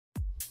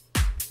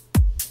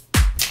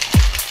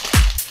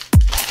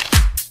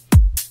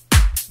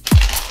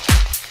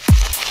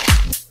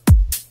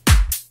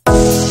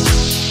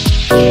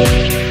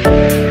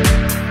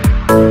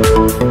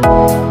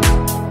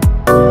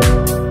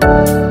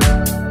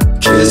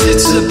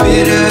a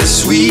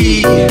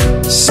bittersweet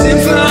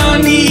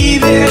symphony,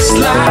 this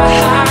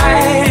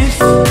life.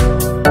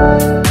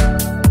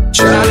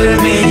 Try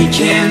to make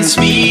ends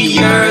meet,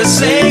 you're a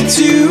slave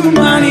to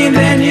money,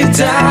 then you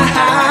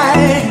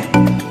die.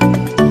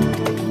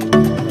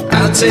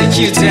 I'll take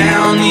you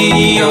down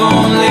the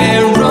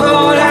only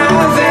road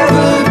I've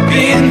ever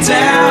been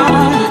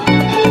down.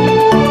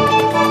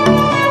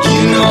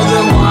 You know,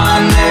 the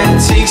one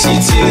that takes you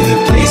to the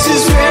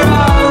places where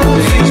all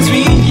things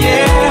meet,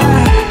 yeah.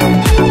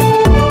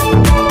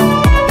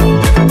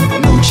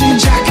 No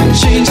change, I can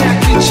change, I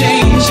can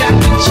change, I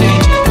can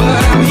change.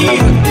 But I'm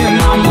here in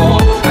my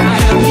more, I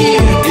am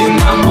here in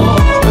my more.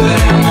 But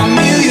I'm a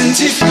million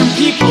different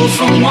people,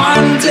 from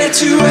one day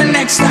to the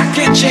next. I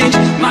can't change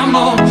my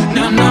more,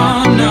 no,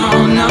 no,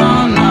 no,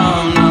 no, no.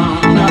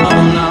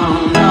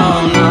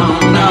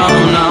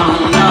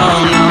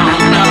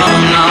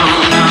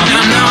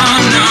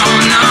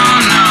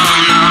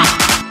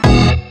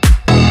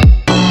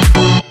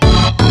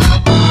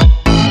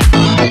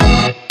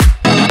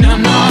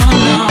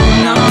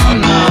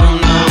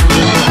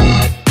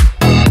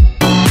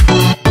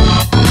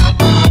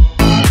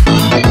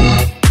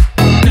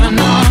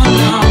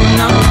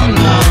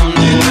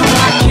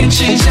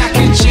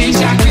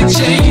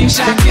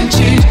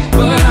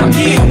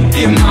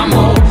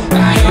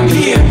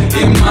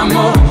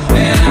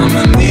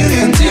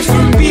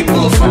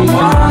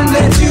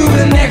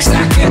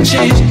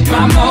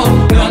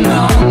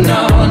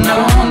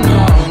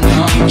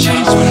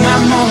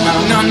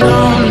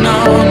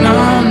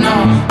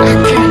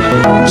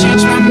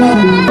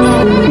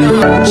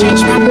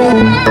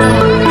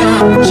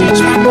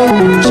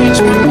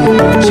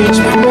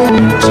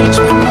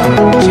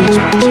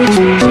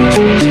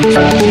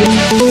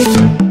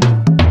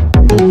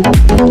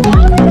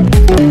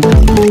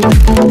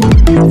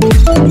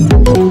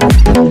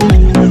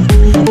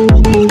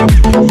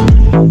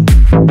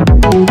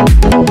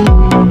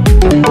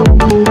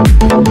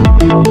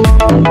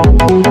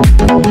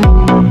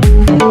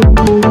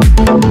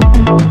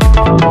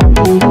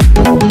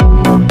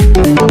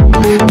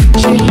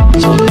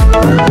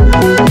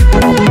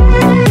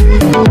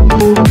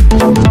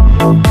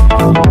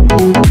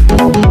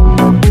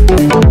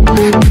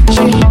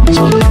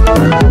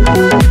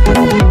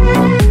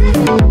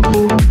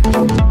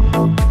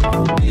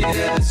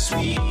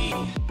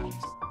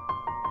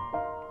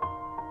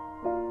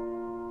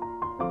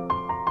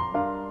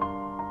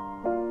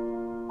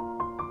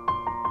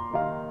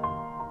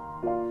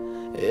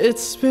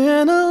 It's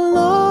been a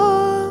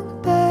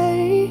long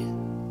day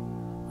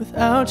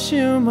without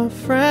you, my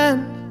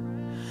friend,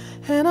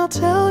 and I'll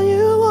tell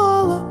you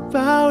all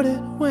about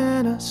it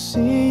when I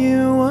see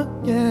you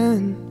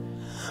again.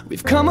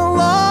 We've come a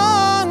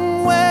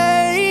long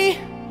way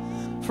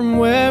from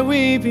where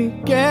we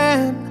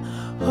began.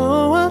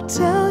 Oh, I'll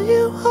tell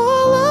you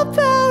all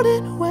about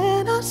it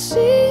when I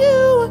see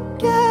you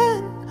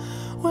again.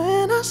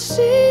 When I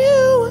see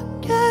you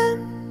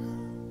again.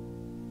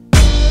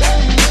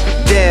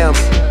 Damn,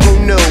 who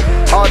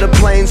knew? All the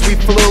planes we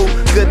flew,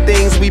 good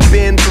things we've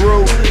been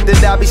through.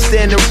 That I'll be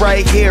standing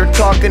right here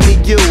talking to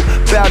you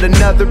about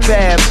another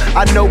path.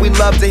 I know we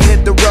love to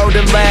hit the road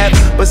and laugh,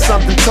 but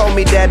something told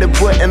me that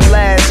it wouldn't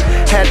last.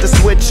 Had to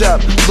switch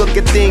up, look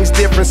at things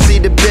different, see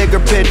the bigger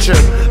picture.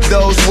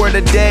 Those were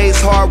the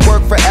days, hard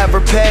work forever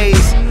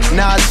pays.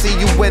 Now I see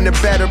you in a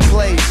better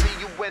place.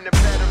 See you in a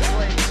better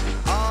place.